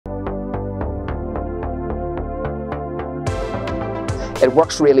It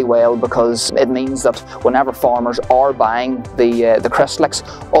works really well because it means that whenever farmers are buying the Crystalyx,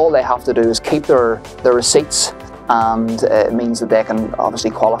 all they have to do is keep their receipts, and it means that they can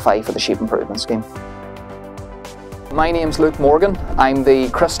obviously qualify for the sheep improvement scheme. My name's Luke Morgan. I'm the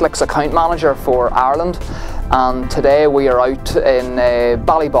Crystalyx Account Manager for Ireland, and today we are out in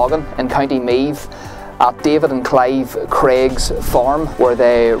Ballyboggin in County Meath at David and Clive Craig's farm, where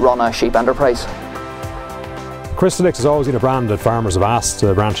they run a sheep enterprise. Crystalyx has always been a brand that farmers have asked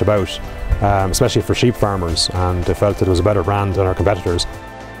to branch about, especially for sheep farmers, and they felt that it was a better brand than our competitors.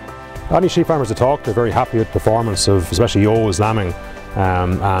 Any sheep farmers that talk, they're very happy with the performance of especially ewes, lambing,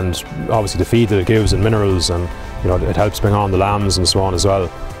 and obviously the feed that it gives and minerals, and it helps bring on the lambs and so on as well.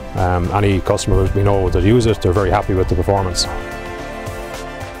 Any customer we know that use it, they're very happy with the performance.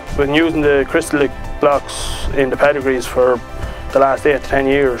 We've been using the Crystalyx blocks in the pedigrees for the last 8 to 10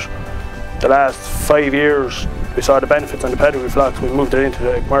 years. The last 5 years we saw the benefits on the pedigree flocks, we moved it into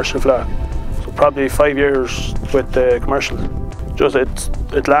the commercial flock. So probably 5 years with the commercial. Just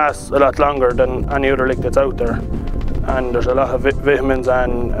it lasts a lot longer than any other lick that's out there, and there's a lot of vitamins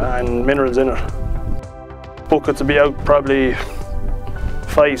and minerals in it. Buckets will be out probably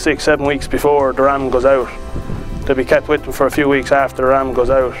 5, 6, 7 weeks before the ram goes out. They'll be kept with them for a few weeks after the ram goes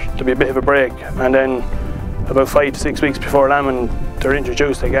out. There'll be a bit of a break, and then about 5 to 6 weeks before lambing they're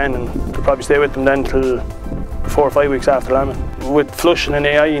introduced again, and they'll probably stay with them then till 4 or 5 weeks after lambing. With flushing and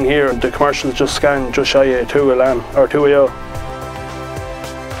AI in here, the commercials just scan just shy of 2 a lamb or 2 a ewe.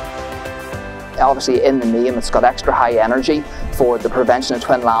 Obviously in the name it's got extra high energy for the prevention of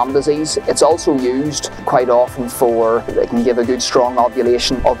twin lamb disease. It's also used quite often for, it can give a good strong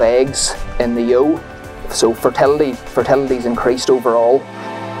ovulation of eggs in the ewe. So fertility is increased overall.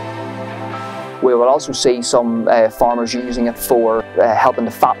 We will also see some farmers using it for helping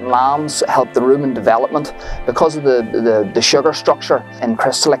to fatten lambs, help the rumen development. Because of the sugar structure in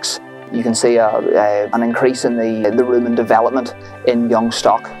Crystalyx, you can see an increase in the rumen development in young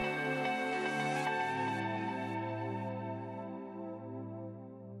stock.